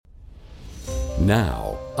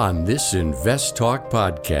Now, on this Invest Talk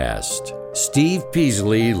podcast, Steve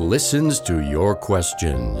Peasley listens to your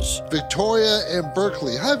questions. Victoria in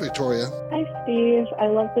Berkeley. Hi, Victoria. Hi, Steve. I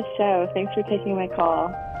love the show. Thanks for taking my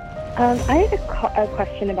call. I had a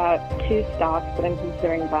question about two stocks that I'm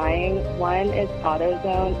considering buying. One is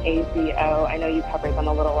AutoZone, AZO. I know you covered them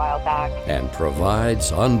a little while back. And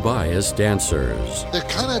provides unbiased answers. They're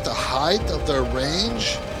kind of at the height of their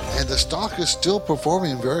range, and the stock is still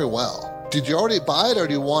performing very well. Did you already buy it, or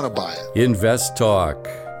do you want to buy it? Invest Talk.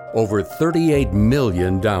 Over 38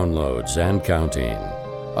 million downloads and counting.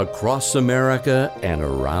 Across America and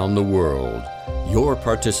around the world. Your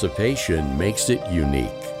participation makes it unique.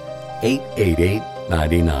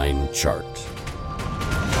 888-99-CHART.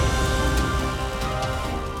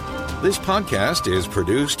 This podcast is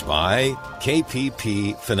produced by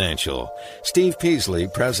KPP Financial. Steve Peasley,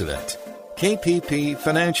 President. KPP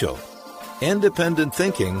Financial. Independent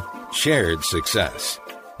thinking, shared success.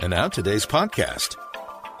 And now today's podcast.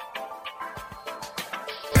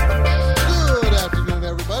 Good afternoon,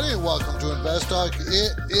 everybody, and welcome to Invest Talk.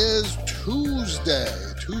 It is Tuesday.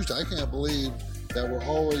 I can't believe that we're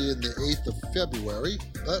already in the 8th of February,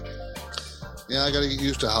 but yeah, I got to get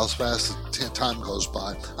used to how fast time goes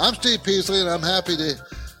by. I'm Steve Peasley, and I'm happy to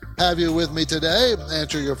have you with me today,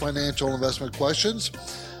 answer your financial investment questions.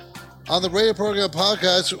 On the radio program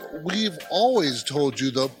podcast, we've always told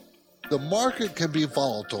you the market can be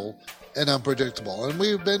volatile and unpredictable, and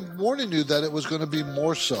we've been warning you that it was going to be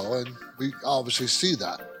more so, and we obviously see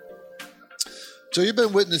that. So you've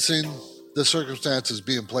been witnessing the circumstances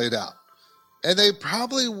being played out. And they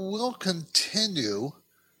probably will continue,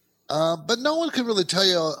 but no one can really tell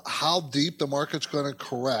you how deep the market's going to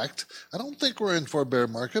correct. I don't think we're in for a bear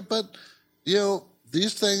market, but,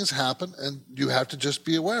 these things happen, and you have to just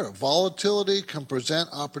be aware of. Volatility can present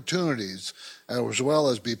opportunities as well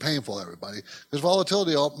as be painful, everybody, because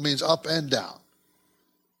volatility means up and down.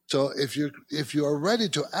 So if you are ready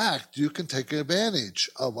to act, you can take advantage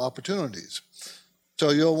of opportunities.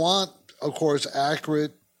 So you'll want, of course,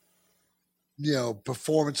 accurate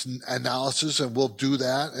performance analysis, and we'll do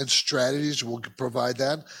that, and strategies, we'll provide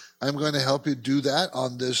that. I'm going to help you do that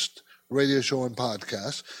on this radio show and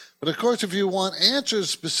podcast. But of course, if you want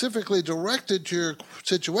answers specifically directed to your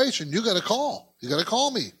situation, you got to call. You got to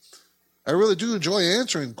call me. I really do enjoy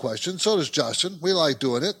answering questions. So does Justin. We like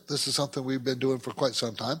doing it. This is something we've been doing for quite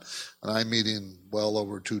some time, and I'm meeting well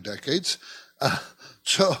over 2 decades.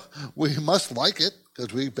 So we must like it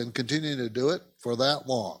because we've been continuing to do it for that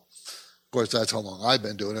long. Of course, that's how long I've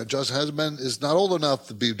been doing it. Justin is not old enough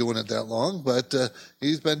to be doing it that long, but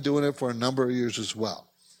he's been doing it for a number of years as well.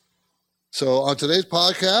 So on today's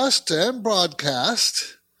podcast and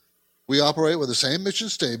broadcast, we operate with the same mission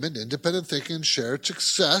statement: independent thinking, shared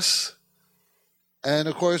success. And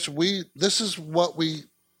of course, this is what we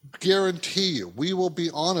guarantee you. We will be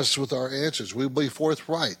honest with our answers. We will be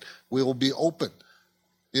forthright. We will be open.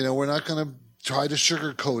 We're not going to try to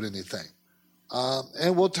sugarcoat anything.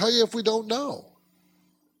 And we'll tell you if we don't know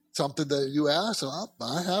something that you ask.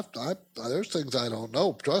 There's things I don't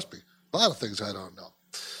know. Trust me, a lot of things I don't know.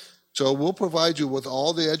 So we'll provide you with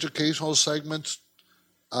all the educational segments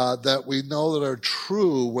that we know that are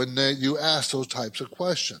true when you ask those types of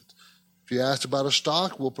questions. If you ask about a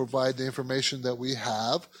stock, we'll provide the information that we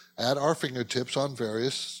have at our fingertips on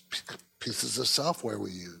various pieces of software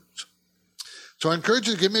we use. So I encourage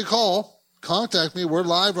you to give me a call. Contact me. We're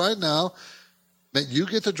live right now. You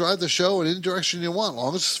get to drive the show in any direction you want. As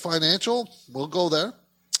long as it's financial, we'll go there.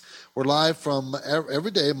 We're live from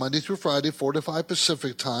every day, Monday through Friday, 4 to 5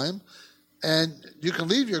 Pacific time. And you can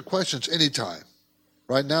leave your questions anytime.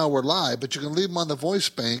 Right now we're live, but you can leave them on the voice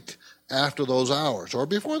bank after those hours or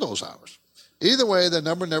before those hours. Either way, the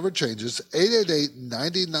number never changes,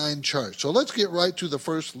 888-99-CHART. So let's get right to the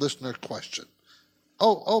first listener question.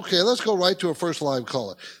 Oh, okay, let's go right to a first live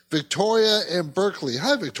caller. Victoria in Berkeley.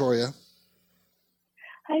 Hi, Victoria.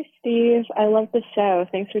 Hi, Steve. I love the show.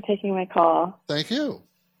 Thanks for taking my call. Thank you.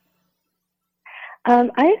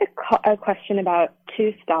 I had a question about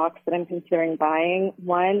two stocks that I'm considering buying.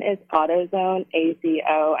 One is AutoZone,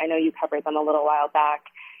 AZO. I know you covered them a little while back.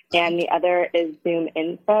 And the other is Zoom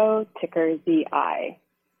Info, ticker ZI.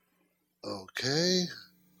 Okay.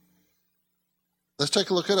 Let's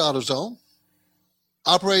take a look at AutoZone.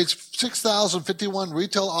 Operates 6,051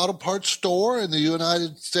 retail auto parts store in the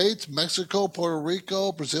United States, Mexico, Puerto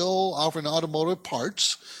Rico, Brazil, offering automotive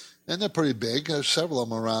parts. And they're pretty big. There's several of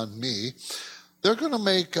them around me. They're going to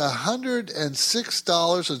make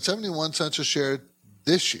 $106.71 a share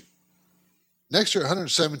this year. Next year,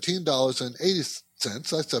 $117.80.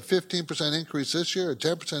 That's a 15% increase this year, a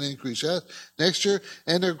 10% increase next year.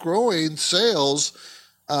 And they're growing sales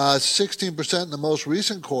 16% in the most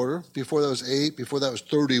recent quarter. Before that was 8, before that was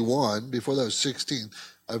 31, before that was 16.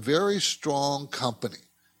 A very strong company,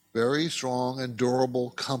 very strong and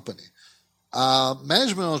durable company.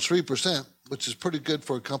 Management owns 3%, which is pretty good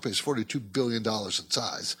for a company that's $42 billion in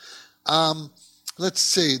size. Let's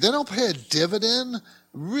see. They don't pay a dividend.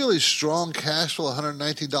 Really strong cash flow,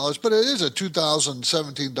 $119, but it is a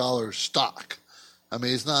 $2017 stock. I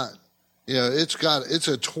mean, it's not, it's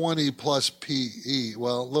a 20 plus PE.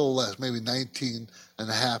 Well, a little less, maybe 19 and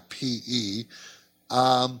a half PE.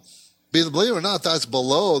 Believe it or not, that's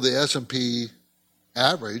below the S&P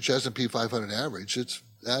average, S&P 500 average.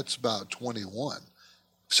 That's about 21.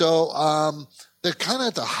 So they're kind of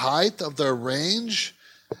at the height of their range,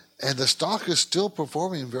 and the stock is still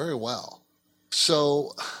performing very well.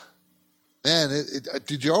 So, man,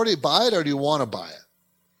 did you already buy it or do you want to buy it?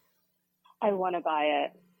 I want to buy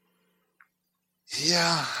it.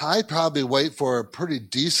 Yeah, I'd probably wait for a pretty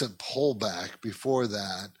decent pullback before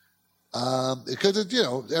that. Because,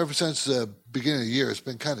 ever since the beginning of the year, it's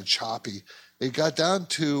been kind of choppy. It got down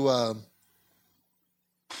to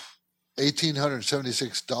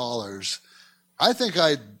 $1,876. I think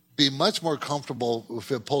I'd be much more comfortable if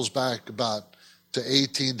it pulls back about to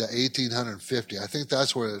 18 to 1,850. I think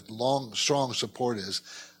that's where strong support is.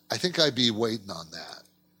 I think I'd be waiting on that.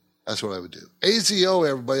 That's what I would do. AZO,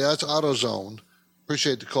 everybody. That's AutoZone.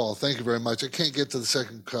 Appreciate the call. Thank you very much. I can't get to the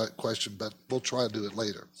second question, but we'll try to do it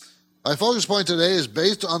later. My focus point today is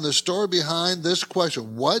based on the story behind this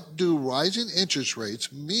question. What do rising interest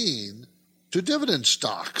rates mean to dividend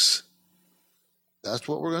stocks? That's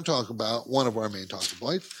what we're going to talk about, one of our main talking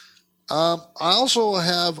points. I also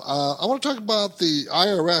have, I want to talk about the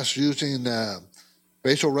IRS using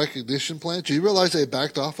facial recognition plans. Do you realize they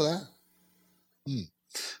backed off of that? I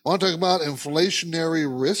want to talk about inflationary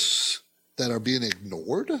risks that are being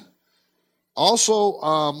ignored.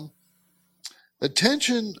 Also, the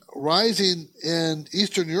tension rising in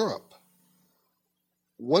Eastern Europe.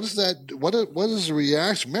 What is that? What is the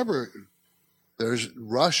reaction? Remember, there's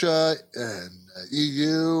Russia and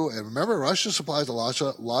EU, and remember, Russia supplies lots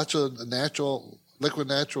of liquid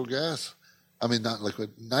natural gas. I mean, not liquid,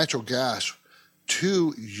 natural gas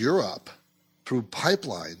to Europe through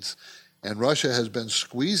pipelines, and Russia has been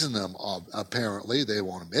squeezing them. Apparently, they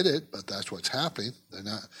won't admit it, but that's what's happening.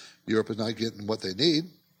 Europe is not getting what they need.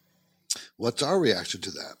 What's our reaction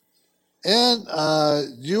to that? And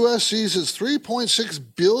U.S. seizes $3.6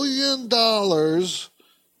 billion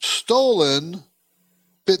stolen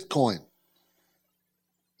Bitcoin.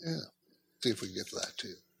 Yeah, see if we can get to that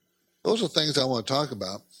too. Those are things I want to talk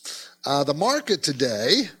about. The market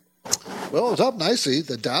today, well, it was up nicely.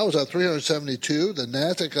 The Dow was up 372, the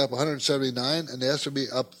Nasdaq up 179, and the S&P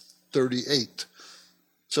up 38.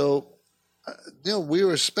 So, we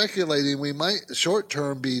were speculating we might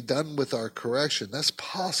short-term be done with our correction. That's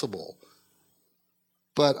possible.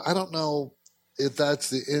 But I don't know if that's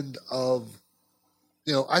the end of,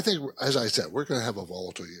 I think, as I said, we're going to have a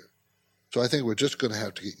volatile year. So I think we're just going to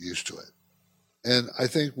have to get used to it. And I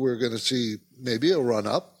think we're going to see maybe a run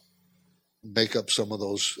up, make up some of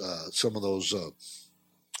those the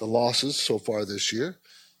losses so far this year.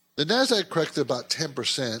 The Nasdaq corrected about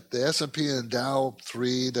 10%. The S&P and Dow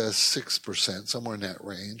 3 to 6%, somewhere in that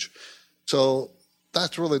range. So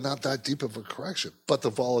that's really not that deep of a correction. But the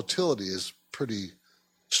volatility is pretty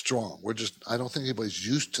strong. I don't think anybody's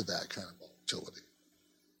used to that kind of volatility.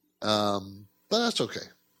 But that's okay.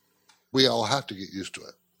 We all have to get used to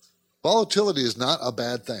it. Volatility is not a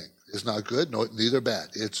bad thing. It's not good, neither bad.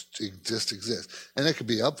 It just exists. And it could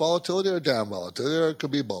be up volatility or down volatility, or it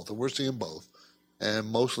could be both. And we're seeing both.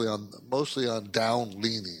 And mostly on down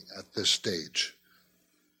leaning at this stage.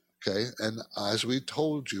 Okay? And as we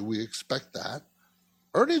told you, we expect that.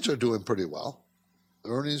 Earnings are doing pretty well.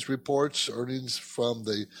 Earnings from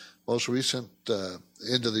the most recent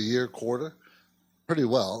end of the year quarter, pretty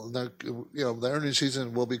well. And the earnings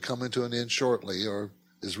season will be coming to an end shortly, or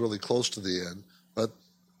is really close to the end.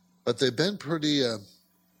 But they've been pretty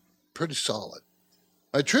solid.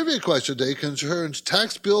 My trivia question today concerns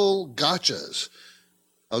tax bill gotchas.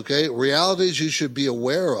 Okay, realities you should be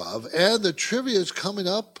aware of, and the trivia is coming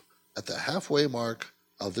up at the halfway mark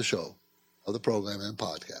of the show, of the program and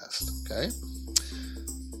podcast. Okay,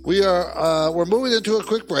 we're moving into a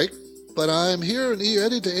quick break, but I'm here and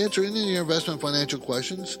ready to answer any of your investment financial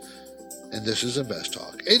questions, and this is Invest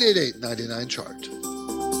Talk 888-99-CHART.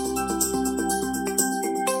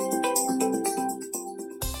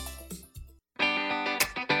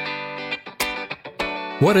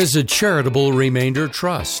 What is a charitable remainder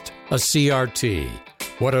trust, a CRT?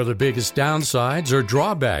 What are the biggest downsides or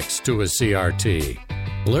drawbacks to a CRT?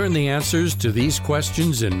 Learn the answers to these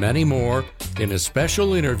questions and many more in a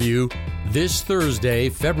special interview this Thursday,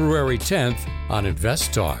 February 10th on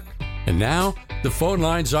Invest Talk. And now, the phone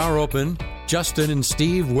lines are open. Justin and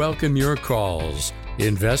Steve welcome your calls.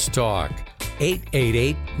 Invest Talk,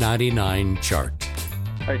 888-99-CHART.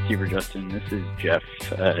 Hi, Steve or Justin. This is Jeff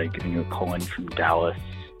giving you a call in from Dallas.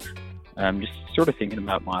 I'm just sort of thinking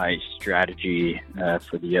about my strategy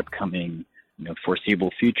for the upcoming,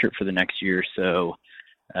 foreseeable future for the next year or so,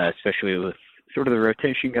 especially with sort of the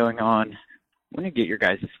rotation going on. I want to get your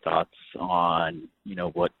guys' thoughts on,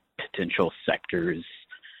 what potential sectors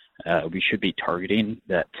we should be targeting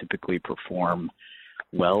that typically perform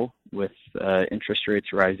well with interest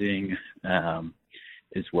rates rising,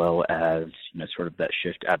 as well as, sort of that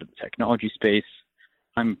shift out of the technology space.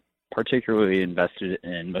 I'm particularly invested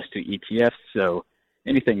in most of the ETFs, so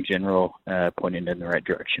anything general pointing in the right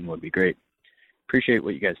direction would be great. Appreciate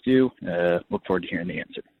what you guys do. Look forward to hearing the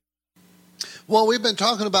answer. Well, we've been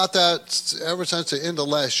talking about that ever since the end of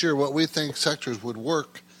last year, what we think sectors would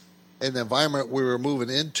work in the environment we were moving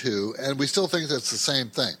into, and we still think that's the same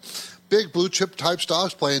thing. Big blue chip type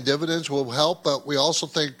stocks playing dividends will help, but we also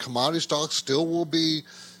think commodity stocks still will be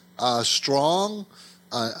strong.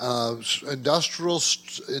 Industrials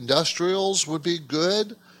would be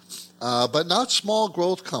good, but not small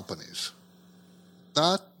growth companies,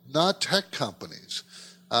 not tech companies.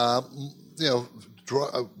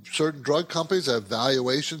 Certain drug companies that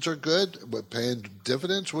valuations are good, but paying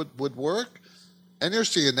dividends would work, and you're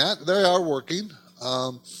seeing that they are working.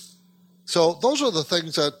 So those are the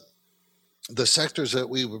things the sectors that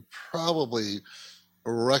we would probably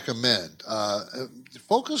recommend.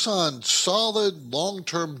 Focus on solid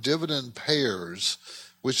long-term dividend payers,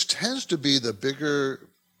 which tends to be the bigger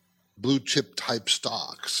blue chip type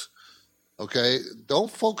stocks. Okay, don't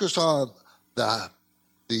focus on the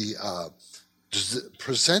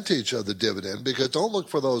percentage of the dividend, because don't look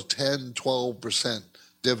for those 10, 12%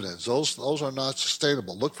 dividends. Those are not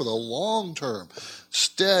sustainable. Look for the long-term,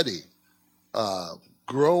 steady,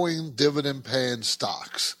 growing dividend-paying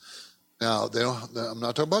stocks. Now, I'm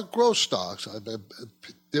not talking about growth stocks.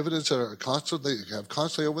 Dividends that have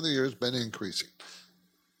constantly over the years been increasing.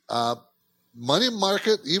 Money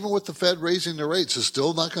market, even with the Fed raising the rates, is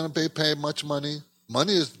still not going to pay much money.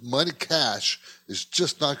 Money cash is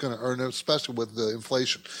just not going to earn it, especially with the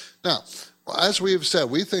inflation. Now, as we have said,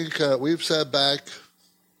 we think we've said back,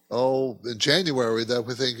 in January, that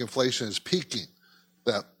we think inflation is peaking.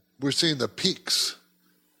 That we're seeing the peaks,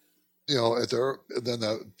 for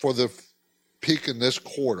the peak in this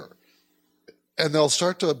quarter, and they'll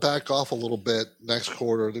start to back off a little bit next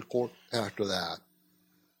quarter, the quarter after that.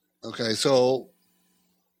 Okay, so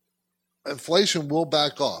inflation will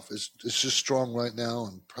back off. It's just strong right now,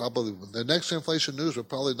 and probably the next inflation news will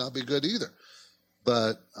probably not be good either.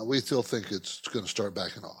 But we still think it's going to start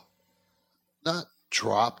backing off. Not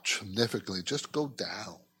drop significantly, just go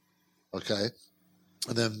down. Okay,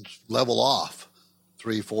 and then level off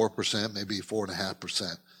 3-4%, maybe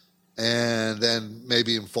 4.5%, and then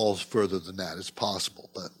maybe even falls further than that. It's possible,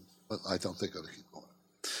 but I don't think it'll keep going.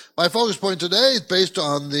 My focus point today is based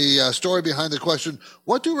on the story behind the question,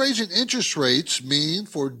 what do raising interest rates mean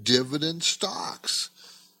for dividend stocks?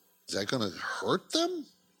 Is that going to hurt them?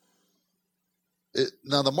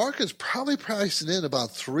 Now, the market's probably pricing in about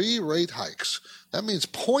 3 rate hikes. That means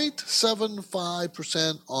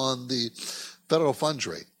 0.75% on the federal funds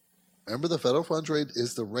rate. Remember, the federal funds rate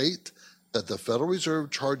is the rate that the Federal Reserve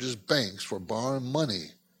charges banks for borrowing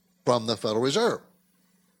money from the Federal Reserve.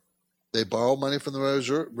 They borrow money from the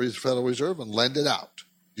Federal Reserve and lend it out,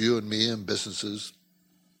 you and me and businesses.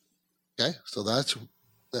 Okay, so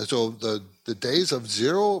the days of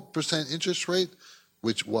 0% interest rate,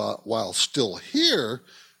 which while still here,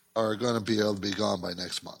 are going to be able to be gone by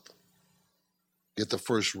next month. Get the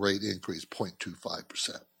first rate increase,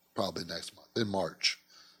 0.25%, probably next month, in March.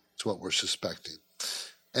 That's what we're suspecting.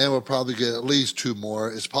 And we'll probably get at least 2 more.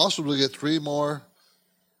 It's possible to get 3 more,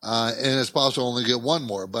 and it's possible to only get 1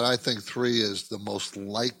 more. But I think 3 is the most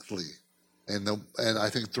likely, and I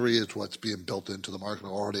think 3 is what's being built into the market,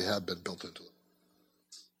 or already have been built into them.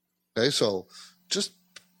 Okay, so just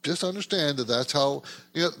understand that's how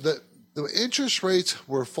the interest rates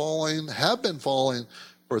have been falling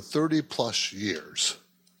for 30 plus years,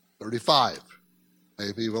 35,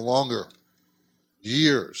 maybe even longer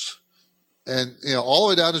years. And, all the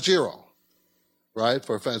way down to 0, right,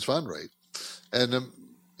 for a Fed's fund rate. And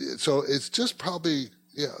so it's just probably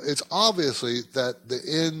it's obviously that the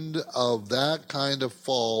end of that kind of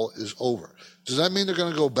fall is over. Does that mean they're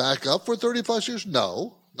going to go back up for 30 plus years?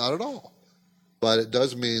 No, not at all. But it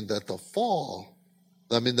does mean that the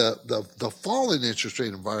falling interest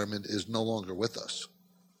rate environment is no longer with us.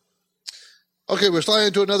 Okay, we're sliding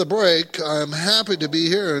into another break. I'm happy to be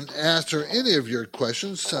here and answer any of your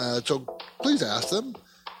questions, so please ask them.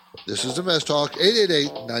 This is Invest Talk,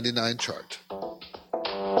 888-99-CHART.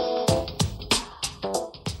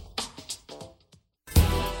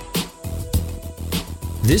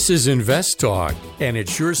 This is Invest Talk, and it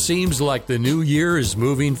sure seems like the new year is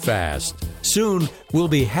moving fast. Soon, we'll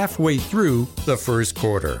be halfway through the first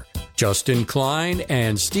quarter. Justin Klein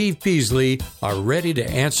and Steve Peasley are ready to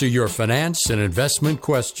answer your finance and investment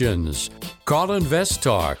questions. Call Invest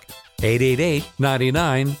Talk,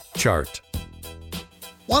 888-99-CHART.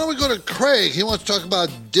 Why don't we go to Craig? He wants to talk about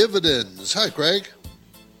dividends. Hi, Craig.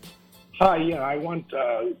 Hi, yeah, I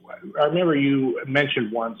remember you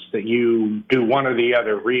mentioned once that you do one or the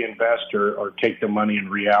other, reinvest or take the money and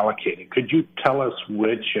reallocate it. Could you tell us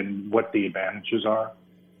which and what the advantages are?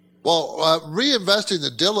 Well, reinvesting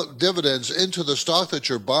the dividends into the stock that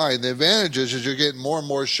you're buying, the advantage is you're getting more and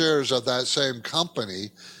more shares of that same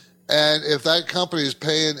company. And if that company is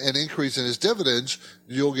paying an increase in its dividends,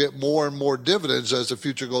 you'll get more and more dividends as the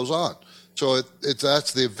future goes on. So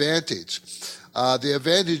that's the advantage. The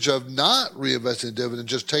advantage of not reinvesting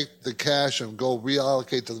dividends, just take the cash and go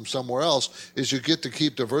reallocate to them somewhere else, is you get to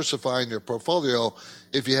keep diversifying your portfolio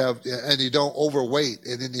and you don't overweight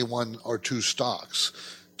in any one or two stocks.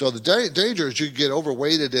 So the danger is you can get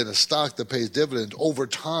overweighted in a stock that pays dividends. Over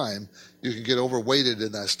time, you can get overweighted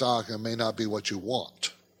in that stock and it may not be what you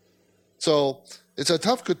want. So it's a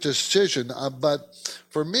tough decision, but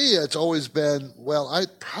for me, it's always been, well, I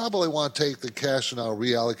probably want to take the cash and I'll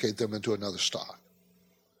reallocate them into another stock.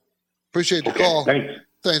 Appreciate the call.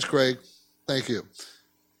 Thanks, Craig. Thank you.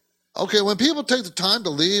 Okay, when people take the time to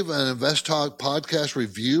leave an Invest Talk podcast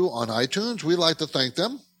review on iTunes, we like to thank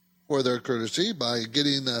them for their courtesy by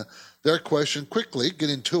getting their question quickly,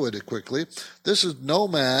 getting to it quickly. This is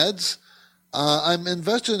Nomads. I'm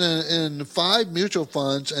invested in 5 mutual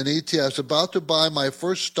funds and ETFs, about to buy my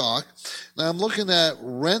first stock. Now I'm looking at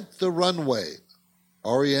Rent the Runway,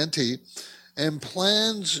 RENT, and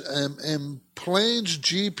Plains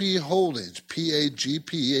GP Holdings,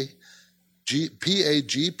 PAGP.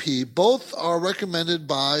 Both are recommended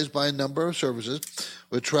buys by a number of services.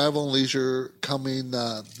 With travel and leisure coming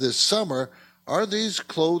this summer, are these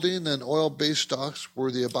clothing and oil-based stocks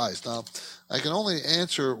worthy of buys? Now, I can only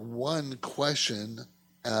answer one question,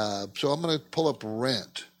 so I'm going to pull up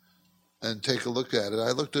Rent and take a look at it.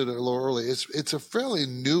 I looked at it a little early. It's a fairly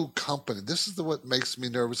new company. This is what makes me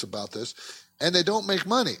nervous about this, and they don't make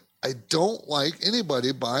money. I don't like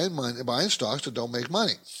anybody buying stocks that don't make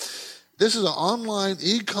money. This is an online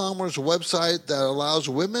e-commerce website that allows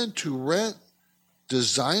women to rent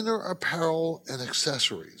designer apparel and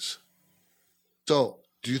accessories. So,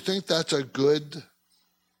 do you think that's a good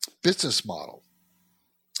business model?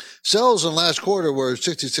 Sales in last quarter were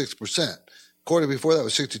 66%. Quarter before that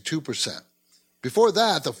was 62%. Before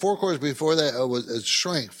that, the 4 quarters before that, it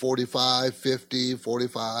shrank 45, 50,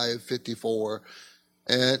 45, 54.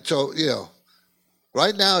 And so,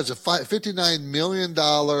 right now it's a $59 million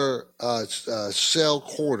sale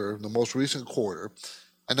quarter, the most recent quarter.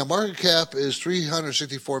 And the market cap is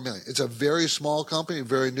 $364 million. It's a very small company, a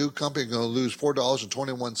very new company, going to lose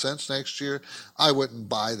 $4.21 next year. I wouldn't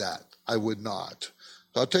buy that. I would not.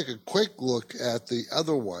 So I'll take a quick look at the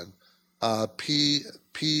other one,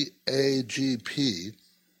 PAGP,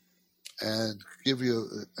 and give you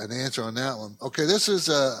an answer on that one. Okay, this is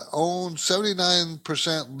owned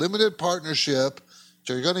 79% limited partnership.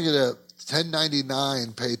 So you're going to get a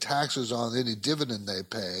 1099, pay taxes on any dividend they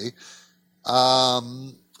pay.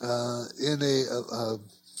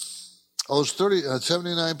 Owes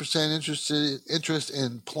 79% interest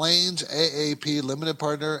in Plains AAP limited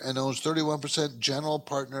partner and owns 31% general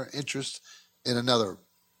partner interest in another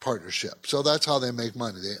partnership. So that's how they make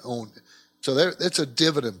money. They own. So it's a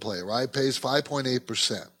dividend play, right? Pays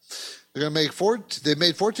 5.8%. They're going to make they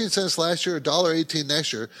made 14 cents last year, $1.18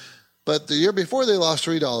 next year, but the year before they lost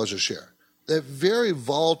 $3 a share. They have very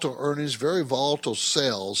volatile earnings, very volatile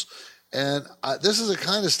sales. And this is the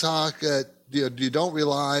kind of stock that you don't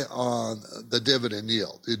rely on the dividend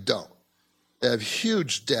yield. You don't. They have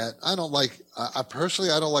huge debt. I don't like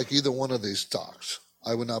either one of these stocks.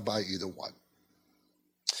 I would not buy either one.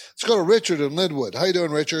 Let's go to Richard in Linwood. How you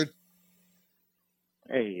doing, Richard?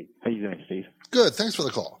 Hey, how you doing, Steve? Good. Thanks for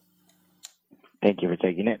the call. Thank you for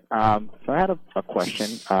taking it. So I had a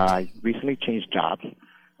question. I recently changed jobs.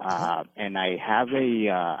 And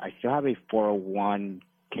I still have a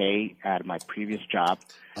 401k at my previous job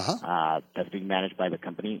that's being managed by the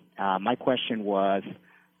company. My question was,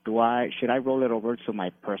 should I roll it over to my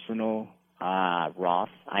personal Roth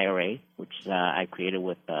IRA, which I created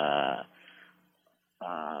with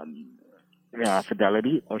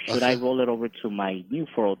Fidelity, or should I roll it over to my new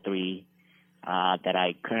 403 that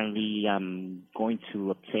I currently am going to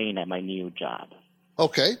obtain at my new job?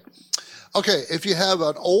 Okay. If you have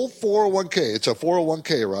an old 401k, it's a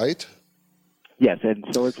 401k, right? Yes, and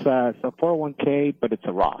so it's a 401k, but it's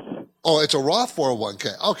a Roth. Oh, it's a Roth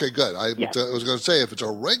 401k. Okay, good. I Yes. was going to say, if it's a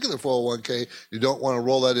regular 401k, you don't want to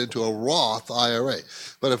roll that into a Roth IRA.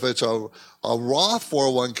 But if it's a Roth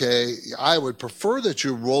 401k, I would prefer that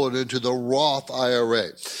you roll it into the Roth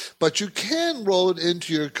IRA. But you can roll it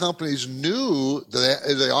into your company's new,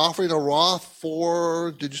 are they offering a Roth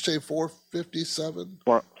for, did you say 457?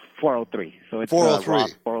 403. So it's 403.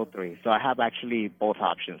 Roth 403. So I have actually both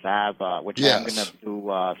options. I have, I'm going to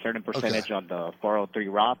do a certain percentage on the 403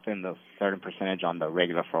 Roth and a certain percentage on the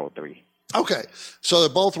regular 403. Okay. So they're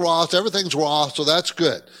both Roths. Everything's Roth, so that's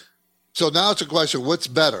good. So now it's a question, what's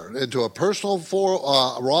better, into a personal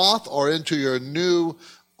Roth or into your new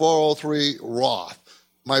 403 Roth?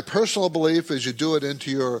 My personal belief is you do it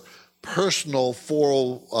into your personal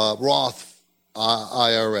Roth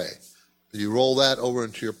IRA. You roll that over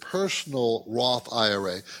into your personal Roth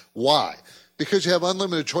IRA. Why? Because you have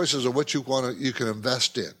unlimited choices of what you can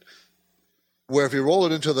invest in. Where if you roll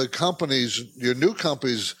it into your new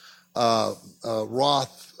company's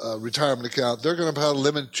Roth retirement account, they're going to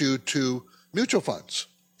limit you to mutual funds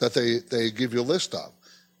that they give you a list of.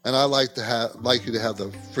 And I like you to have the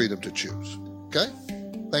freedom to choose. Okay?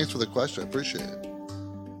 Thanks for the question. I appreciate it.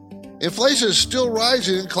 Inflation is still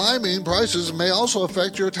rising and climbing. Prices may also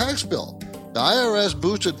affect your tax bill. The IRS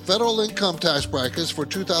boosted federal income tax brackets for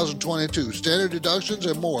 2022, standard deductions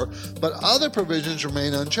and more, but other provisions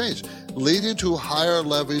remain unchanged, leading to higher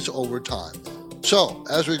levies over time. So,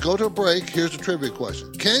 as we go to a break, here's a trivia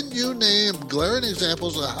question. Can you name glaring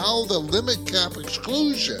examples of how the limit cap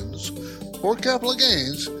exclusions for capital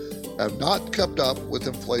gains have not kept up with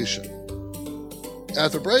inflation?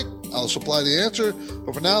 After break, I'll supply the answer,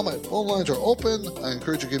 but for now, my phone lines are open. I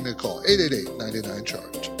encourage you to give me a call,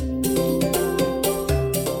 888-99-CHARGE.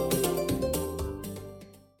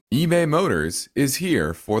 eBay Motors is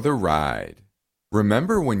here for the ride.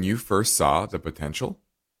 Remember when you first saw the potential?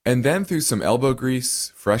 And then through some elbow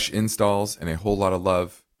grease, fresh installs, and a whole lot of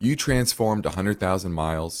love, you transformed 100,000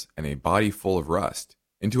 miles and a body full of rust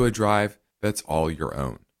into a drive that's all your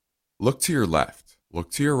own. Look to your left. Look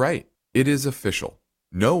to your right. It is official.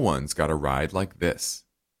 No one's got a ride like this.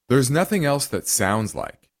 There's nothing else that sounds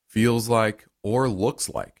like, feels like, or looks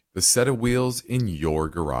like the set of wheels in your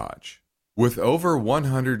garage. With over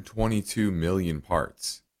 122 million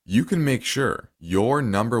parts, you can make sure your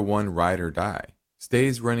number one ride or die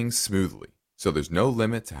stays running smoothly, so there's no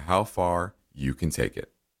limit to how far you can take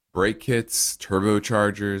it. Brake kits,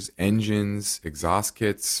 turbochargers, engines, exhaust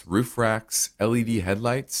kits, roof racks, LED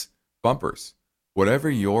headlights, bumpers, whatever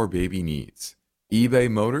your baby needs, eBay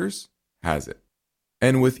Motors has it.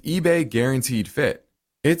 And with eBay Guaranteed Fit,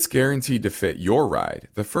 it's guaranteed to fit your ride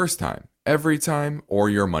the first time, every time, or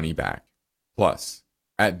your money back. Plus,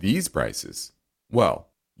 at these prices, well,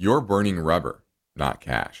 you're burning rubber, not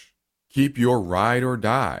cash. Keep your ride or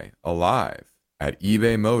die alive at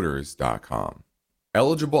ebaymotors.com.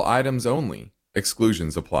 Eligible items only.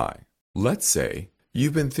 Exclusions apply. Let's say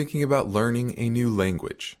you've been thinking about learning a new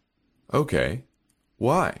language. Okay,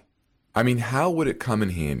 why? I mean, how would it come in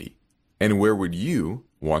handy? And where would you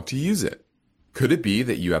want to use it? Could it be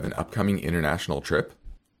that you have an upcoming international trip?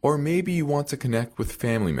 Or maybe you want to connect with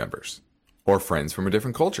family members or friends from a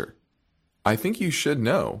different culture? I think you should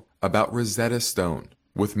know about Rosetta Stone.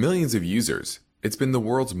 With millions of users, it's been the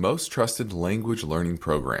world's most trusted language learning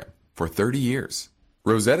program for 30 years.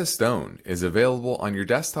 Rosetta Stone is available on your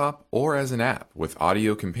desktop or as an app with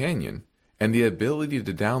audio companion and the ability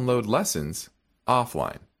to download lessons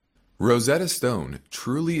offline. Rosetta Stone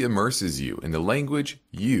truly immerses you in the language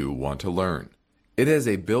you want to learn. It has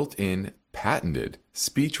a built-in, patented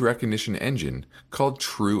speech recognition engine called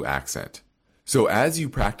True Accent. So as you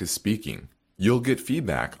practice speaking, you'll get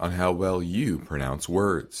feedback on how well you pronounce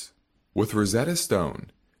words. With Rosetta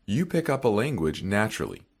Stone, you pick up a language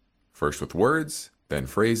naturally. First with words, then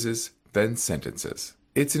phrases, then sentences.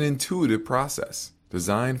 It's an intuitive process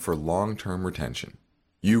designed for long-term retention.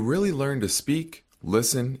 You really learn to speak,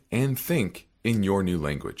 listen, and think in your new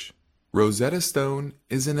language. Rosetta Stone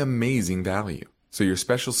is an amazing value, so your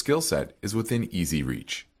special skill set is within easy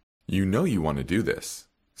reach. You know you want to do this.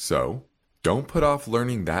 So, Don't put off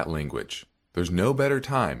learning that language. There's no better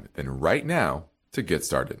time than right now to get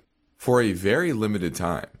started. For a very limited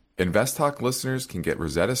time, InvestTalk listeners can get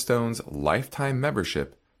Rosetta Stone's lifetime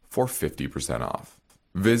membership for 50% off.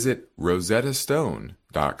 Visit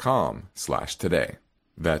rosettastone.com/today.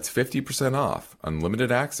 That's 50% off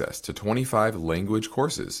unlimited access to 25 language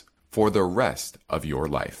courses for the rest of your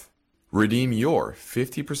life. Redeem your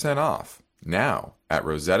 50% off now at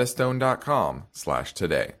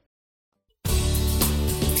rosettastone.com/today.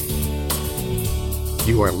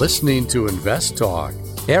 You are listening to Invest Talk.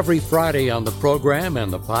 Every Friday on the program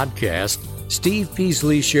and the podcast, Steve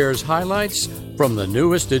Peasley shares highlights from the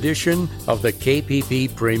newest edition of the KPP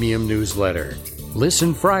Premium Newsletter.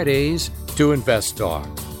 Listen Fridays to Invest Talk.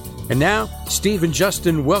 And now, Steve and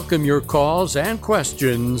Justin welcome your calls and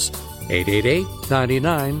questions.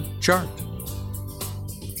 888-99-CHART.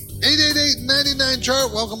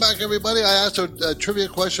 888-99-CHART. Welcome back, everybody. I asked a trivia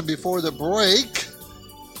question before the break.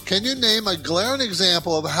 Can you name a glaring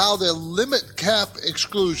example of how the limit cap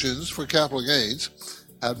exclusions for capital gains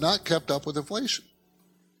have not kept up with inflation?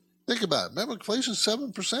 Think about it. Remember, inflation is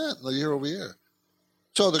 7% year over year.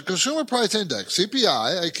 So the Consumer Price Index,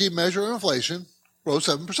 CPI, a key measure of inflation, rose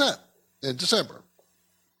 7% in December.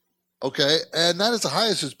 Okay, and that is the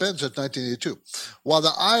highest it's been since 1982. While the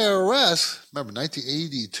IRS, remember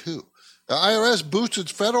 1982, the IRS boosted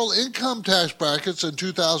federal income tax brackets in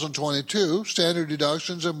 2022, standard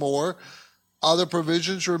deductions and more. Other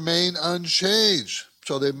provisions remain unchanged.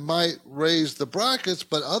 So they might raise the brackets,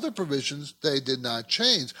 but other provisions they did not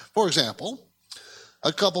change. For example,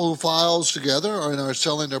 a couple who files together and are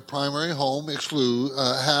selling their primary home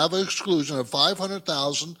have an exclusion of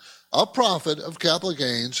 $500,000 of profit of capital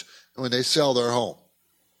gains when they sell their home.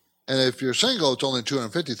 And if you're single, it's only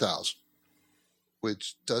 $250,000.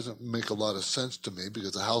 Which doesn't make a lot of sense to me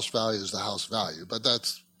because the house value is the house value, but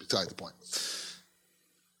that's beside the point.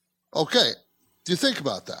 Okay, do you think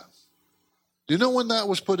about that? Do you know when that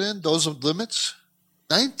was put in, those limits?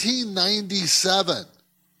 1997.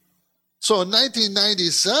 So in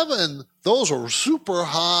 1997, those were super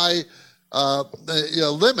high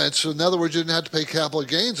limits. In other words, you didn't have to pay capital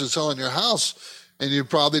gains in selling your house, and you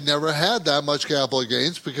probably never had that much capital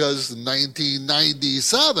gains because in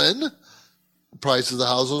 1997, prices of the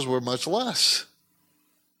houses were much less.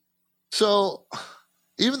 So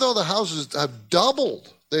even though the houses have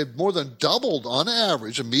doubled, they've more than doubled on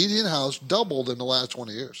average, a median house doubled in the last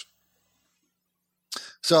 20 years.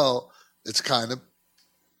 So it's kind of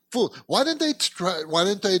fool. Why didn't they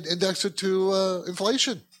index it to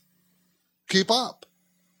inflation? Keep up.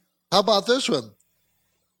 How about this one?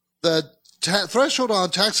 The threshold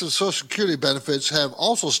on taxes and Social Security benefits have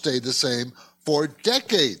also stayed the same for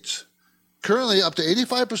decades. Currently, up to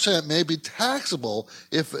 85% may be taxable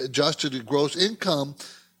if adjusted to gross income.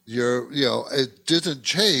 It doesn't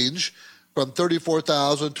change from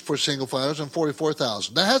 $34,000 for single filers and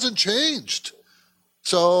 $44,000. That hasn't changed.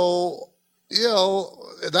 So,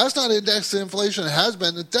 that's not indexed to inflation. It has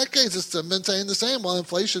been in decades. It's been saying the same. While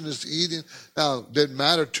inflation is eating. Now, it didn't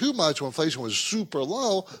matter too much when inflation was super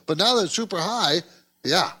low, but now that it's super high,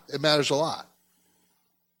 yeah, it matters a lot.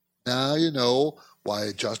 Now you know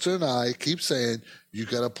why Justin and I keep saying you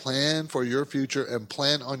got to plan for your future and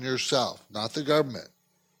plan on yourself, not the government.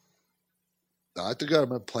 Not the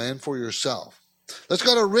government. Plan for yourself. Let's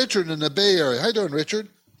go to Richard in the Bay Area. How you doing, Richard?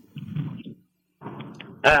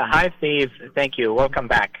 Hi, Steve. Thank you. Welcome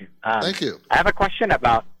back. Thank you. I have a question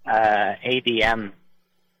about ADM,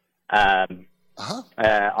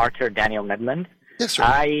 Arthur Daniel Midland. Yes, sir.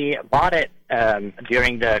 I bought it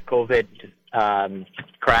during the COVID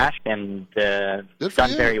crash and done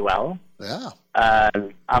very well. Yeah.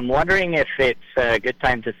 I'm wondering if it's a good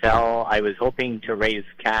time to sell. I was hoping to raise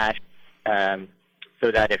cash so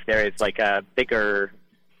that if there is like a bigger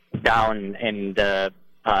down in the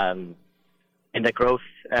growth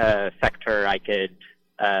sector, I could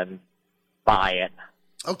buy it.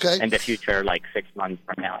 Okay. In the future, like 6 months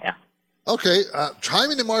from now, yeah. Okay.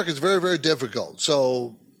 Timing the market is very, very difficult.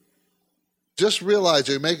 So just realize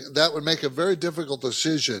that would make a very difficult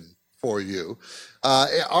decision for you.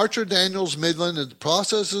 Archer Daniels Midland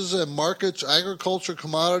processes and markets agriculture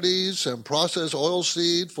commodities and processed oil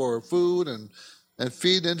seed for food and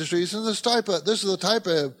feed industries. And this is the type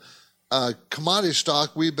of commodity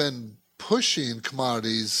stock we've been pushing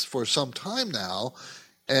commodities for some time now.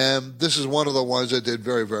 And this is one of the ones that did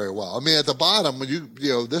very, very well. I mean, at the bottom, when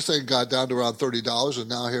this thing got down to around $30, and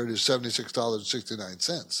now here it is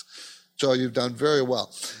 $76.69. So you've done very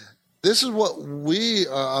well. This is what we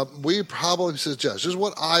probably suggest. This is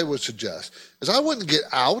what I would suggest: is I wouldn't get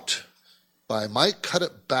out, but I might cut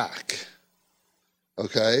it back.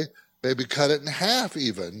 Okay, maybe cut it in half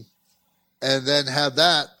even, and then have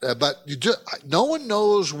that. But no one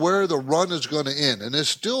knows where the run is going to end, and it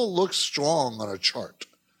still looks strong on a chart.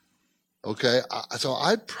 Okay, so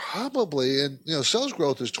I'd probably, and sales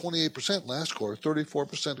growth is 28% last quarter,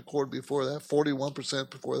 34% the quarter before that,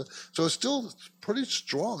 41% before that. So it's still pretty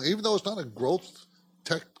strong, even though it's not a growth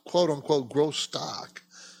tech, quote unquote, growth stock.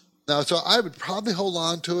 Now, so I would probably hold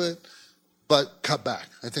on to it, but cut back.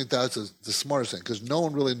 I think that's the smartest thing, because no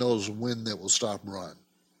one really knows when it will stop run.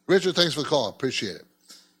 Richard, thanks for the call. Appreciate it.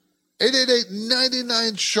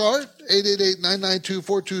 888-99-CHART,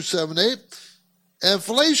 888-992-4278.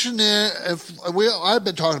 Inflation, I've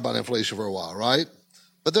been talking about inflation for a while, right?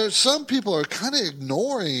 But there's some people are kind of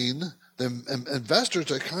ignoring, the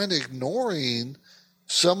investors are kind of ignoring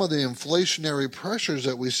some of the inflationary pressures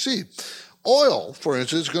that we see. Oil, for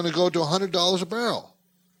instance, is going to go to $100 a barrel.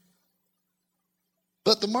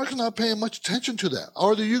 But the market's not paying much attention to that.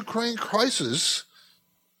 Or the Ukraine crisis,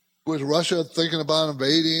 with Russia thinking about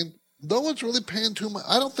invading, no one's really paying too much.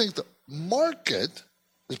 I don't think the market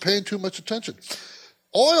is paying too much attention.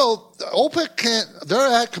 Oil, OPEC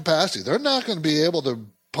they're at capacity. They're not going to be able to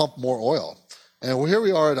pump more oil. And here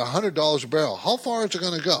we are at $100 a barrel. How far is it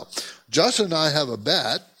going to go? Justin and I have a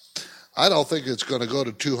bet. I don't think it's going to go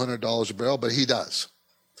to $200 a barrel, but he does.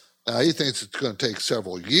 Now, he thinks it's going to take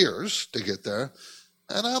several years to get there.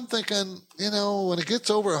 And I'm thinking, when it gets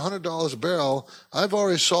over $100 a barrel, I've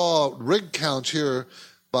already saw rig counts here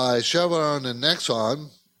by Chevron and Exxon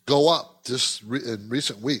go up just in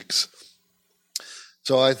recent weeks.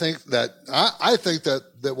 So I think that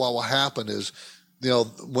what will happen is,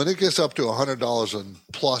 when it gets up to $100 and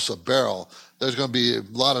plus a barrel, there's going to be a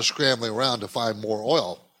lot of scrambling around to find more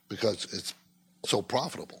oil because it's so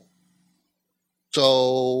profitable.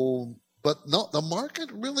 So, but no, the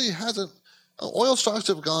market really hasn't. Oil stocks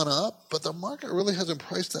have gone up, but the market really hasn't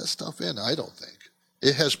priced that stuff in, I don't think.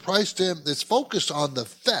 It has priced in, it's focused on the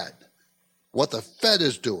Fed, what the Fed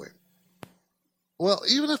is doing. Well,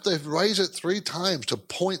 even if they raise it 3 times to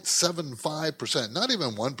 0.75%, not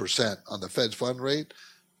even 1% on the Fed's fund rate,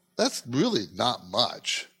 that's really not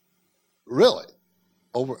much. Really.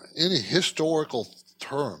 Over any historical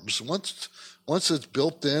terms, once it's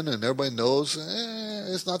built in and everybody knows,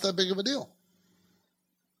 it's not that big of a deal.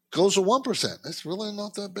 Goes to 1%. It's really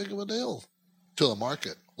not that big of a deal to the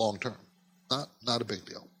market long term. Not a big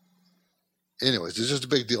deal. Anyways, it's just a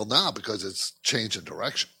big deal now because it's changing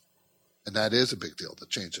direction. And that is a big deal, the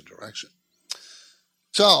change in direction.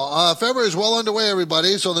 So February is well underway,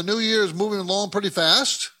 everybody. So the new year is moving along pretty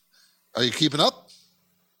fast. Are you keeping up?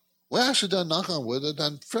 We actually done, knock on wood, have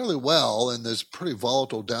done fairly well in this pretty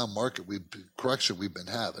volatile down market correction we've been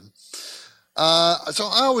having. So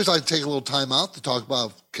I always like to take a little time out to talk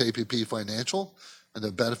about KPP Financial and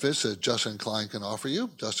the benefits that Justin Klein can offer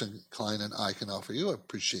you. Justin Klein and I can offer you. I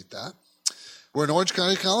appreciate that. We're in Orange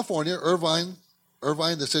County, California, Irvine,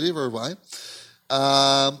 the city of Irvine,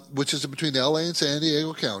 which is between LA and San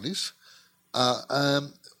Diego counties.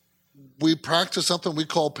 We practice something we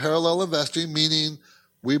call parallel investing, meaning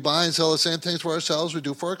we buy and sell the same things for ourselves we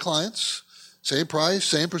do for our clients. Same price,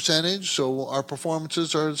 same percentage, so our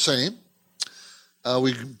performances are the same.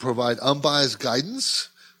 We provide unbiased guidance.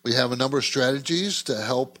 We have a number of strategies to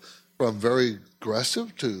help from very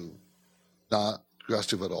aggressive to not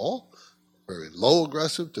aggressive at all, very low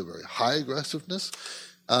aggressive to very high aggressiveness.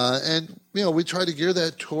 And we try to gear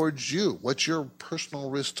that towards you. What's your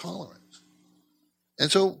personal risk tolerance?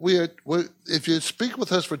 And so if you speak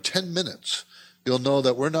with us for 10 minutes, you'll know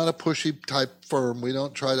that we're not a pushy type firm. We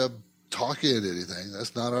don't try to talk you into anything.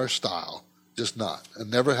 That's not our style. Just not. It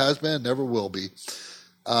never has been, never will be.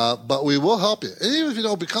 But we will help you. And even if you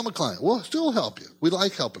don't become a client, we'll still help you. We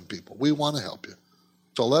like helping people. We want to help you.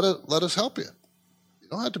 So let us help you. You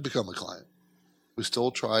don't have to become a client. We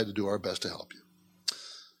still try to do our best to help you.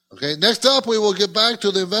 Okay, next up, we will get back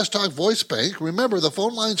to the Invest Talk voice bank. Remember, the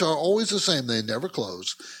phone lines are always the same. They never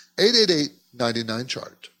close.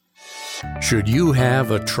 888-99-CHART. Should you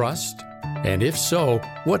have a trust? And if so,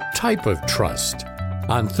 what type of trust?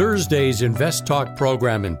 On Thursday's Invest Talk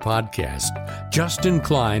program and podcast, Justin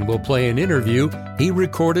Klein will play an interview he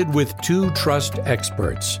recorded with 2 trust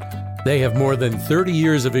experts. They have more than 30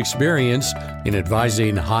 years of experience in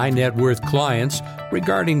advising high net worth clients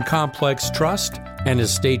regarding complex trust and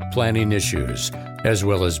estate planning issues, as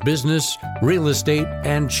well as business, real estate,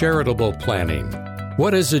 and charitable planning.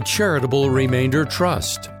 What is a charitable remainder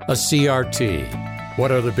trust, a CRT?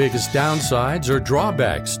 What are the biggest downsides or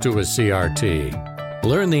drawbacks to a CRT?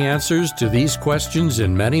 Learn the answers to these questions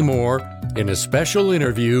and many more in a special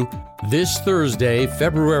interview this Thursday,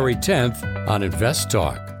 February 10th on Invest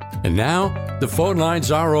Talk. And now, the phone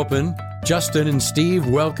lines are open. Justin and Steve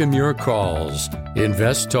welcome your calls.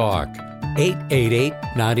 Invest Talk,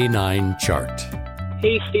 888-99-CHART.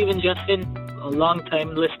 Hey, Steve and Justin, a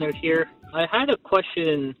long-time listener here. I had a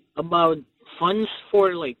question about funds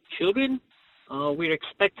for, children. We're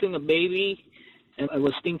expecting a baby, and I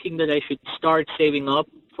was thinking that I should start saving up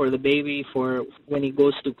for the baby for when he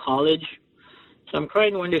goes to college. So I'm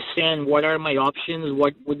trying to understand what are my options,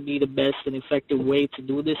 what would be the best and effective way to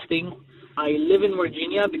do this thing. I live in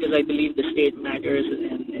Virginia because I believe the state matters,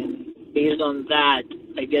 and based on that,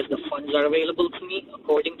 I guess the funds are available to me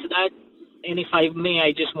according to that. And if I may,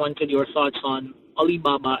 I just wanted your thoughts on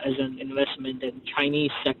Alibaba as an investment and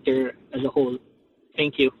Chinese sector as a whole.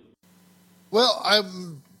 Thank you. Well,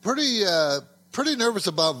 I'm pretty nervous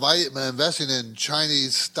about investing in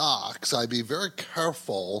Chinese stocks. I'd be very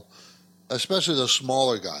careful, especially the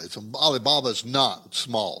smaller guys. Alibaba is not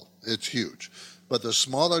small. It's huge. But the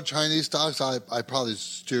smaller Chinese stocks, I probably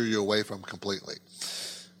steer you away from completely.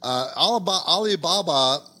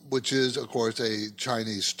 Alibaba, which is, of course, a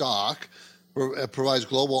Chinese stock, provides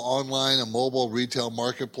global online and mobile retail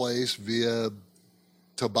marketplace via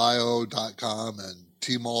Taobao.com and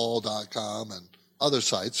Tmall.com and other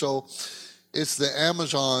sites. So it's the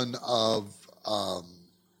Amazon of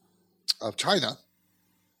China.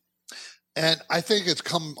 And I think it's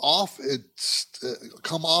come off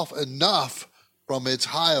enough from its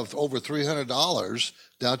high of over $300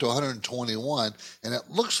 down to $121, and it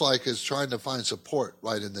looks like it's trying to find support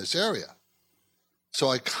right in this area. So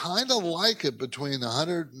I kind of like it between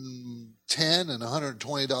 $110 and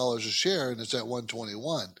 $120 a share, and it's at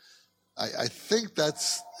 $121. I think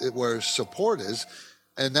that's where support is,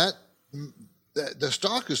 and that the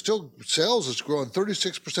stock is still, sales is growing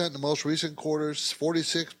 36% in the most recent quarters,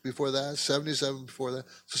 46 before that, 77 before that.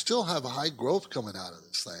 So still have high growth coming out of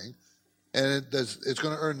this thing. And it's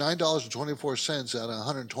going to earn $9.24 at a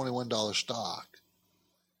 $121 stock.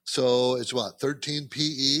 So it's what, 13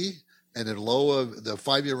 PE, and the low of the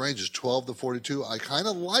 5-year range is 12 to 42. I kind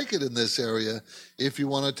of like it in this area if you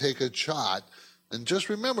want to take a shot. And just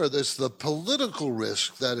remember, this the political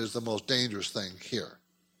risk that is the most dangerous thing here.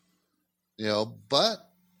 But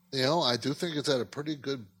I do think it's at a pretty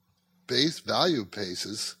good base value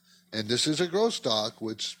paces, and this is a growth stock,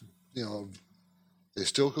 which they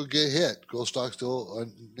still could get hit. Growth stock still, I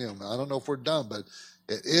don't know if we're done, but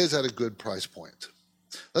it is at a good price point.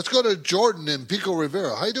 Let's go to Jordan in Pico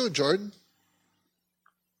Rivera. How you doing, Jordan?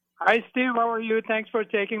 Hi, Steve. How are you? Thanks for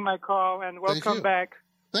taking my call, and welcome back.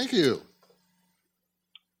 Thank you.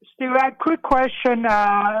 Steve, I have a quick question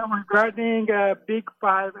regarding Big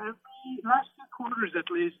Five. Last 2 quarters, at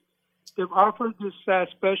least, they've offered this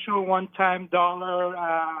special one-time dollar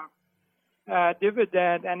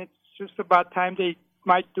dividend, and it's just about time they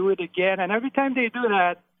might do it again. And every time they do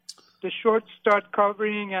that, the shorts start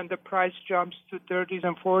covering and the price jumps to 30s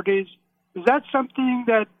and 40s. Is that something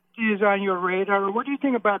that is on your radar? Or what do you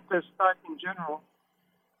think about the stock in general?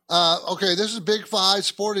 Okay, this is Big Five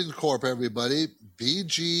Sporting Corp, everybody.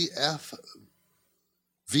 BGFV.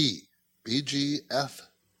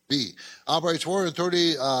 Operates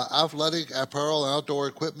 430 athletic apparel and outdoor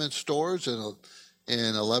equipment stores in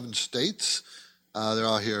 11 states. They're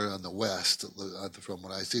all here on the West, from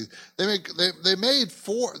what I see. They made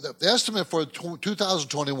the estimate for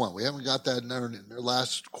 2021. We haven't got that in their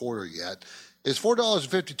last quarter yet. It's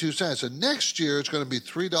 $4.52, and next year it's going to be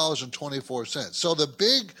 $3.24. So the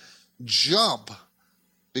big jump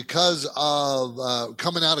because of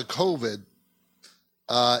coming out of COVID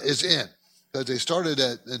is in. Because they started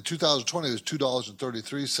in 2020, it was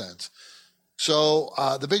 $2.33. So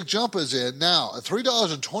the big jump is in. Now,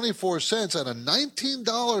 $3.24 at a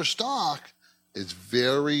 $19 stock is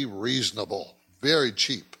very reasonable, very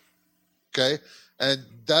cheap. Okay? And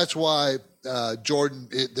that's why Jordan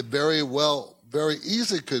very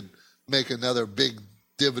easily could make another big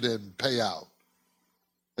dividend payout.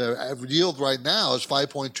 The yield right now is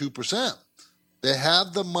 5.2%. They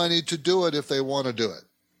have the money to do it if they want to do it.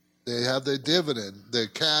 They have the dividend, the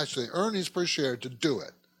cash, the earnings per share to do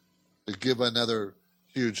it, to give another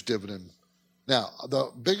huge dividend. Now,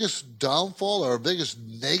 the biggest downfall or biggest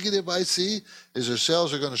negative I see is their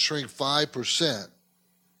sales are going to shrink 5%.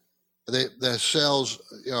 Their sales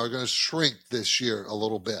are going to shrink this year a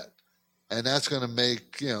little bit. And that's going to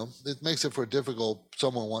make, it makes it for difficult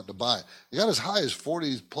someone wanting to buy it. It got as high as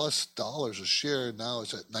 $40+ a share. Now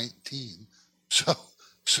it's at 19. So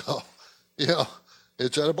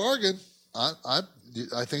it's at a bargain. I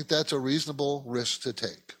think that's a reasonable risk to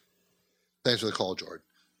take. Thanks for the call, Jordan.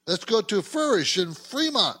 Let's go to Furish in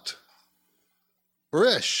Fremont.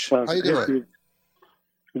 Furish, how you doing?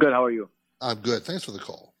 Good. How are you? I'm good. Thanks for the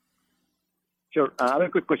call. Sure. I have a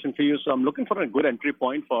quick question for you. So I'm looking for a good entry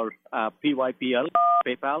point for PYPL,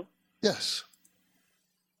 PayPal. Yes.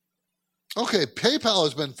 Okay, PayPal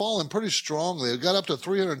has been falling pretty strongly. It got up to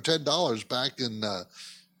 $310 back in,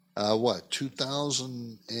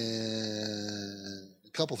 2000 and a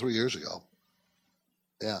couple, 3 years ago.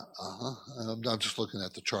 Yeah, I'm just looking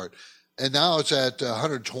at the chart. And now it's at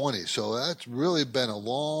 120. So that's really been a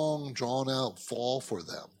long, drawn-out fall for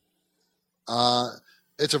them.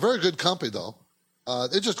 It's a very good company, though.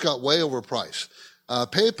 It just got way overpriced.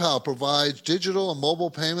 PayPal provides digital and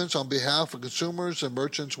mobile payments on behalf of consumers and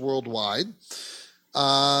merchants worldwide.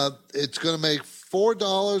 It's going to make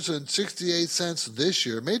 $4.68 this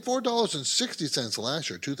year. It made $4.60 last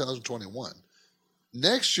year, 2021.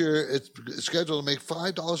 Next year, it's scheduled to make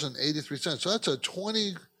 $5.83. So that's a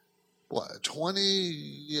 20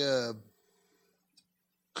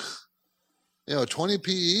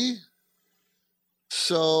 PE.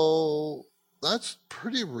 So that's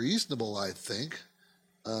pretty reasonable, I think.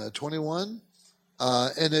 21,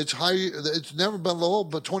 and it's high. It's never been low,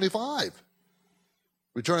 but 25.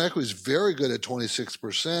 Return on equity is very good at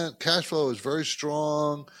 26%. Cash flow is very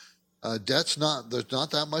strong. There's not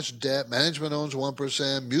that much debt. Management owns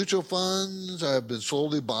 1%. Mutual funds have been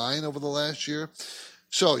slowly buying over the last year.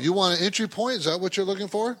 So you want an entry point? Is that what you're looking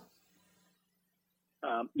for?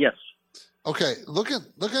 Yes. Okay. Looking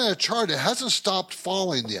at a chart, it hasn't stopped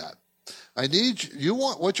falling yet.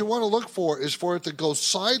 What you want to look for is for it to go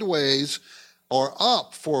sideways or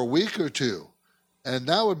up for a week or two, and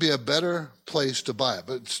that would be a better place to buy it.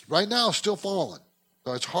 But right now, it's still falling,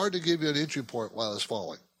 so it's hard to give you an entry point while it's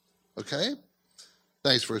falling. Okay?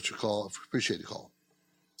 Thanks for your call. Appreciate your call.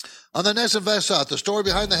 On the next Invest Out, the story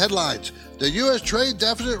behind the headlines: the U.S. trade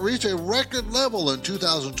deficit reached a record level in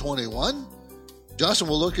 2021. Justin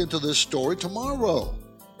will look into this story tomorrow.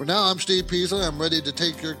 For now, I'm Steve Peasley. I'm ready to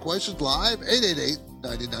take your questions live,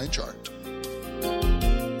 888-99-CHART.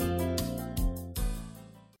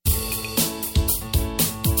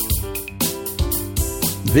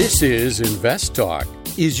 This is Invest Talk.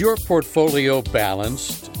 Is your portfolio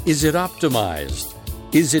balanced? Is it optimized?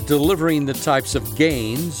 Is it delivering the types of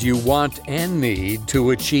gains you want and need to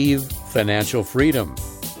achieve financial freedom?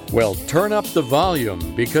 Well, turn up the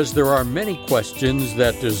volume because there are many questions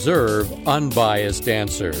that deserve unbiased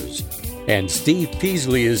answers. And Steve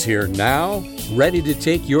Peasley is here now, ready to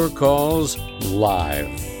take your calls live.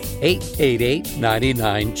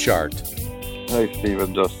 888-99-CHART. Hi, Steve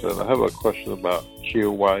and Justin. I have a question about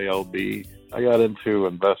QYLB. I got into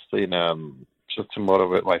investing and just to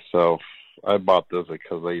motivate myself, I bought this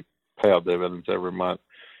because they pay out dividends every month.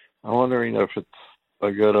 I'm wondering if it's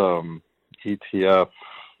a good ETF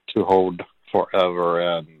to hold forever,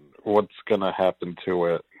 and what's going to happen to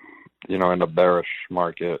it, in a bearish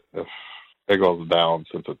market if it goes down,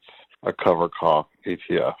 since it's a cover call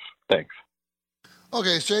ETF. Thanks.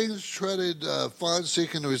 Okay, exchange traded funds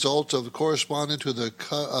seeking the results of corresponding to the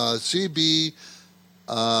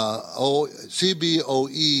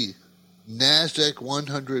CBOE NASDAQ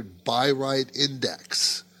 100 Buy Right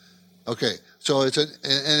Index. Okay, so it's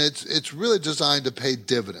really designed to pay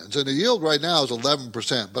dividends, and the yield right now is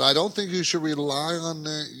 11%. But I don't think you should rely on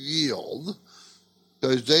the yield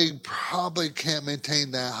because they probably can't maintain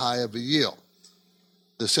that high of a yield.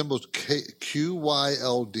 The symbol is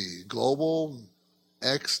QYLD, Global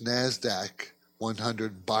X NASDAQ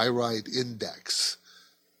 100 Buy Right Index.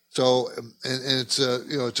 So, and it's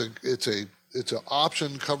an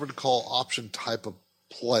option covered call option type of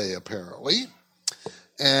play apparently.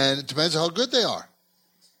 And it depends how good they are.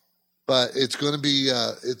 But it's going to be,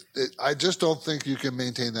 I just don't think you can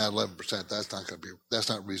maintain that 11%. That's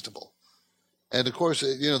not reasonable. And of course,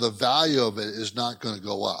 the value of it is not going to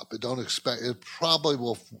go up. It probably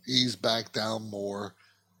will ease back down more.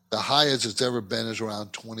 The highest it's ever been is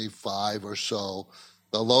around 25 or so.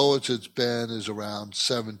 The lowest it's been is around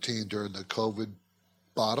 17 during the COVID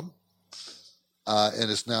bottom.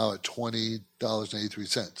 And it's now at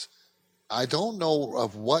 $20.83. I don't know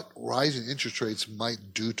of what rising interest rates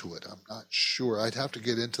might do to it. I'm not sure. I'd have to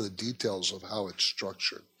get into the details of how it's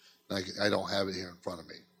structured. I don't have it here in front of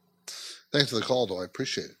me. Thanks for the call, though. I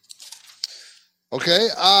appreciate it. Okay.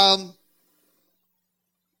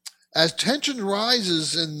 As tension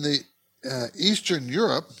rises in the Eastern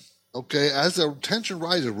Europe, okay, as the tension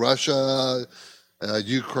rises, Russia,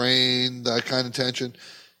 Ukraine, that kind of tension,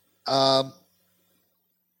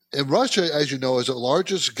 and Russia, as you know, is the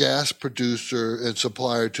largest gas producer and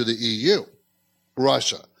supplier to the EU,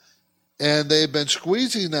 Russia. And they've been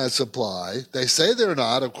squeezing that supply. They say they're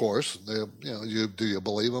not, of course. Do you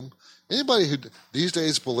believe them? Anybody who these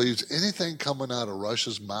days believes anything coming out of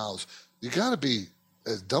Russia's mouths, you got to be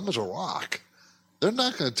as dumb as a rock. They're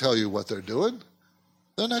not going to tell you what they're doing.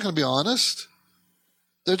 They're not going to be honest.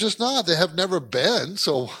 They're just not. They have never been,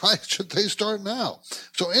 so why should they start now?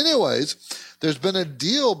 So anyways, there's been a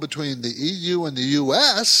deal between the EU and the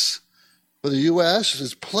U.S., where the U.S.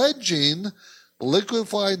 is pledging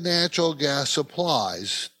liquefied natural gas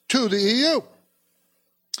supplies to the EU.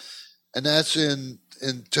 And that's in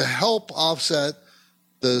to help offset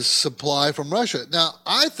the supply from Russia. Now,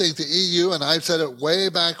 I think the EU, and I've said it way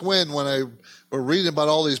back when I were reading about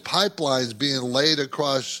all these pipelines being laid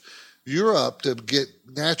across Europe to get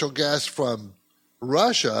natural gas from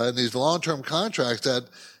Russia and these long-term contracts, that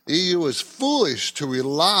EU is foolish to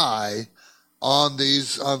rely on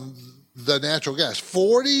the natural gas.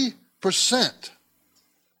 40%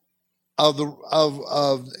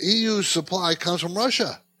 of EU supply comes from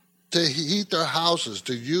Russia to heat their houses,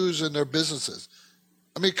 to use in their businesses.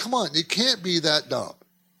 I mean, come on, you can't be that dumb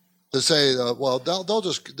to say, well, they'll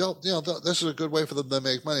this is a good way for them to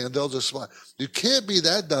make money, and they'll just supply. You can't be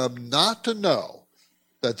that dumb not to know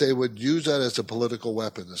that they would use that as a political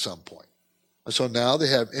weapon at some point. And so now they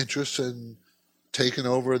have interest in taking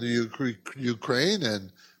over the Ukraine,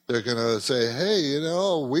 and they're going to say, hey,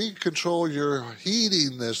 we control your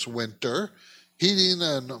heating this winter, heating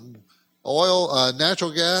and oil,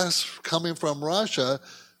 natural gas coming from Russia.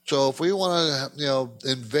 So if we want to,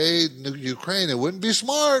 invade Ukraine, it wouldn't be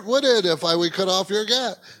smart, would it, if we cut off your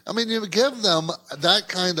gas? I mean, you give them that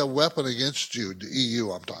kind of weapon against you, the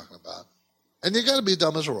EU I'm talking about. And you got to be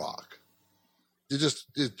dumb as a rock.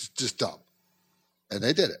 It's just dumb. And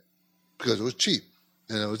they did it because it was cheap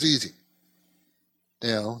and it was easy.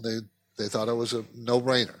 They thought it was a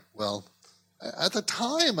no-brainer. Well, at the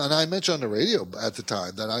time, and I mentioned on the radio at the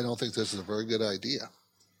time that I don't think this is a very good idea.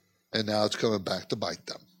 And now it's coming back to bite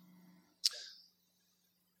them.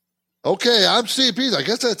 Okay, I'm Steve Peasley. I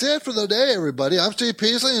guess that's it for the day, everybody. I'm Steve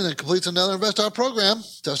Peasley, and it completes another InvestTalk program.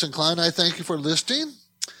 Justin Klein, I thank you for listening.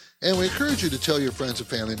 And we encourage you to tell your friends and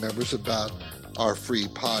family members about our free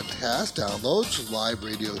podcast downloads, live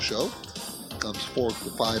radio show. It comes 4 to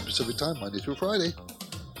 5 Pacific time, Monday through Friday.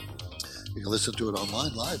 You can listen to it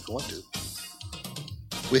online live if you want to.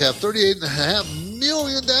 We have 38.5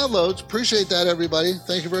 million downloads. Appreciate that, everybody.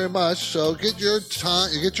 Thank you very much. So get your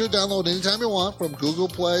download anytime you want from Google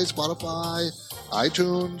Play, Spotify,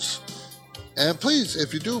 iTunes. And please,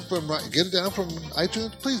 if you do get it down from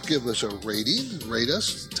iTunes, please give us a rating. Rate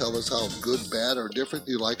us. Tell us how good, bad, or different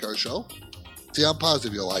you like our show. See, I'm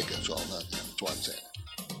positive you'll like it, so that's what I'm saying.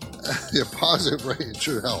 Your positive rating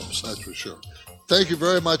sure helps, that's for sure. Thank you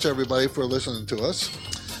very much, everybody, for listening to us.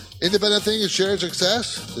 Independent thinking, shared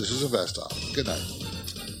success. This is InvestTalk. Good night.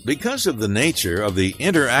 Because of the nature of the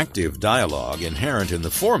interactive dialogue inherent in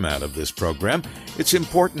the format of this program, it's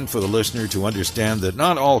important for the listener to understand that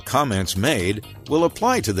not all comments made will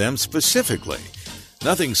apply to them specifically.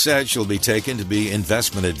 Nothing said shall be taken to be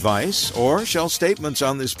investment advice, or shall statements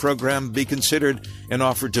on this program be considered an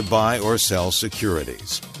offer to buy or sell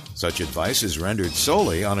securities. Such advice is rendered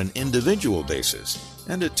solely on an individual basis,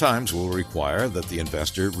 and at times will require that the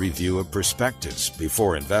investor review a prospectus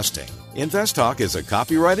before investing. InvestTalk is a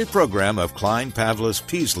copyrighted program of Klein Pavlis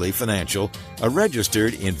Peasley Financial, a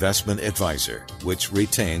registered investment advisor, which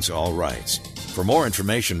retains all rights. For more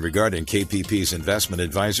information regarding KPP's investment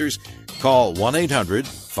advisors, call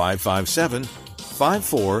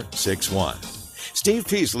 1-800-557-5461. Steve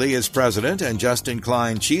Peasley is President and Justin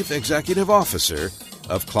Klein Chief Executive Officer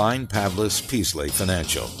of Klein Pavlis Peasley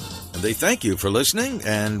Financial. And they thank you for listening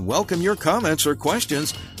and welcome your comments or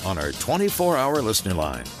questions on our 24-hour listener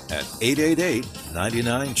line at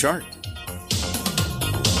 888-99-CHART.